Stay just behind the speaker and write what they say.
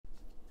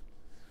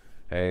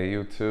Hey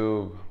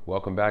YouTube,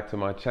 welcome back to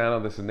my channel.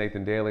 This is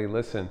Nathan Daley.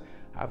 Listen,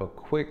 I have a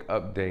quick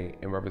update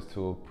in reference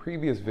to a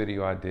previous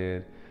video I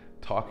did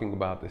talking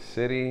about the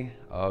city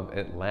of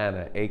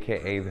Atlanta,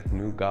 aka the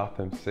new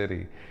Gotham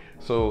City.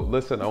 So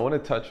listen, I want to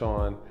touch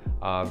on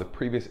the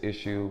previous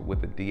issue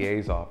with the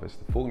DA's office,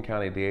 the Fulton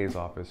County DA's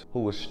office,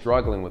 who was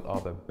struggling with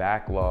all the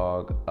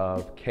backlog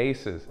of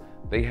cases.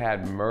 They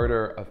had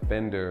murder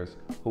offenders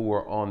who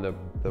were on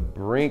the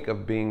brink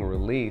of being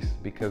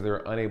released because they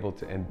were unable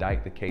to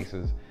indict the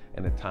cases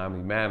in a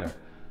timely manner.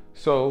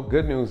 So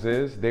good news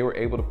is they were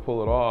able to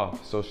pull it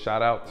off. So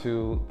shout out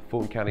to the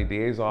Fulton County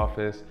DA's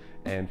office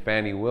and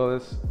Fani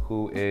Willis,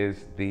 who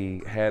is the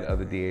head of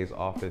the DA's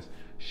office.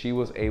 She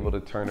was able to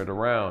turn it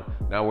around.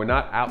 Now we're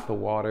not out the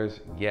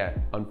waters yet.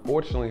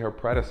 Unfortunately, her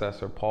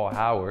predecessor, Paul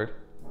Howard,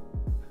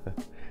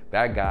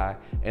 that guy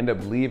ended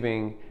up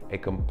leaving a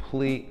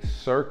complete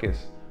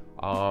circus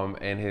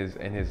in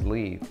his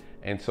leave.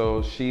 And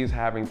so she's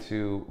having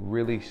to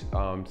really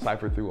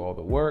cipher through all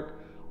the work,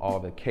 all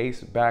the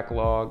case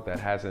backlog that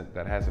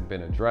hasn't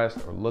been addressed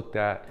or looked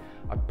at.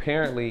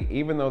 Apparently,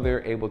 even though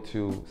they're able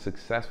to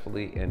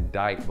successfully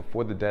indict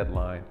before the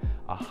deadline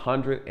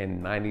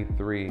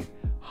 193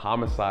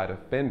 homicide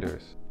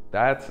offenders,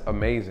 that's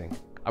amazing.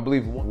 I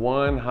believe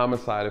one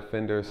homicide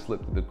offender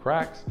slipped through the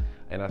cracks,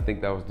 and I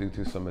think that was due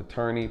to some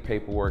attorney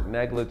paperwork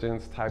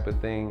negligence type of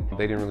thing.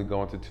 They didn't really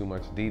go into too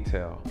much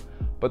detail.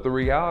 But the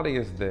reality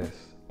is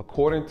this: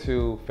 according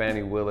to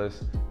Fani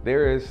Willis,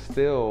 there is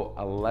still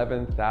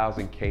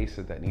 11,000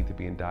 cases that need to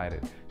be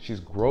indicted.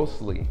 She's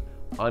grossly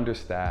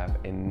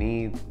understaffed and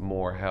needs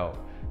more help.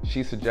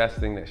 She's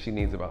suggesting that she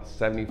needs about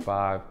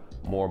 75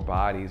 more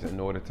bodies in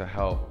order to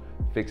help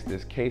fix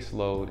this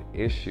caseload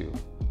issue.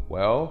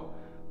 Well,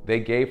 they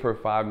gave her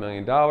 $5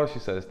 million. She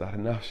said it's not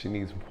enough. She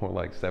needs more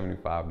like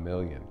 75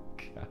 million.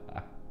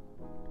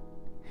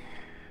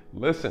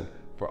 Listen,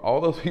 for all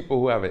those people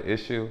who have an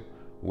issue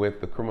with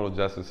the criminal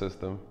justice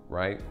system,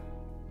 right,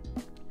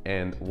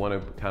 and want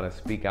to kind of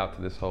speak out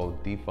to this whole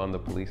defund the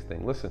police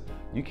thing, listen,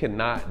 you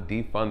cannot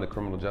defund the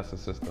criminal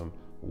justice system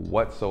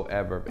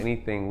whatsoever. If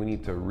anything, we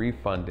need to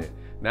refund it.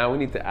 Now we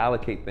need to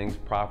allocate things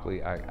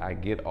properly. I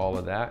get all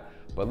of that,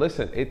 but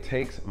listen, it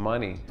takes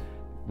money.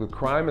 The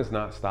crime is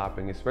not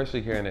stopping,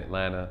 especially here in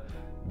Atlanta.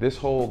 This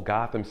whole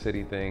Gotham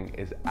City thing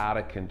is out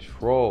of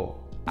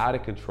control, out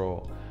of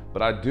control.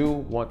 But I do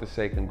want to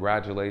say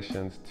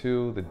congratulations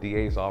to the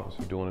DA's office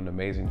for doing an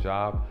amazing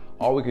job.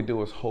 All we could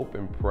do is hope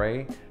and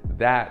pray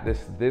that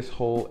this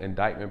whole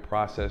indictment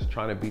process,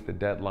 trying to beat the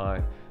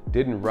deadline,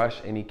 didn't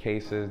rush any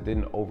cases,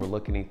 didn't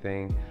overlook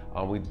anything.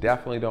 We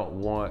definitely don't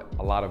want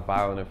a lot of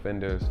violent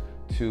offenders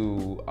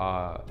to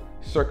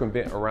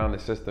circumvent around the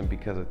system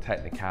because of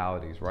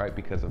technicalities, right?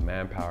 Because of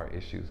manpower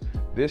issues.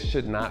 This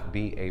should not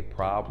be a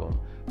problem.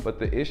 But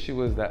the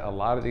issue is that a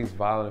lot of these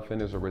violent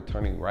offenders are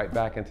returning right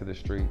back into the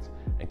streets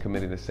and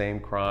committing the same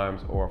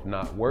crimes, or if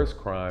not worse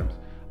crimes,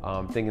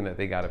 thinking that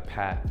they got a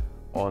pat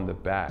on the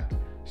back.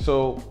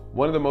 So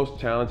one of the most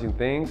challenging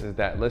things is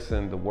that,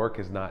 listen, the work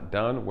is not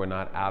done. We're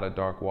not out of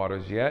dark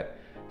waters yet.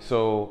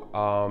 So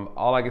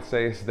all I can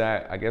say is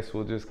that I guess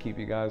we'll just keep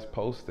you guys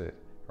posted.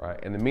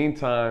 Right. In the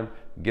meantime,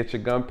 get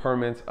your gun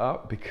permits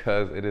up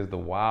because it is the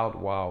wild,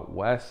 wild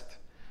west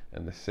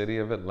in the city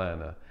of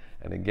Atlanta.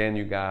 And again,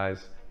 you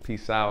guys,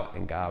 peace out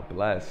and God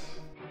bless.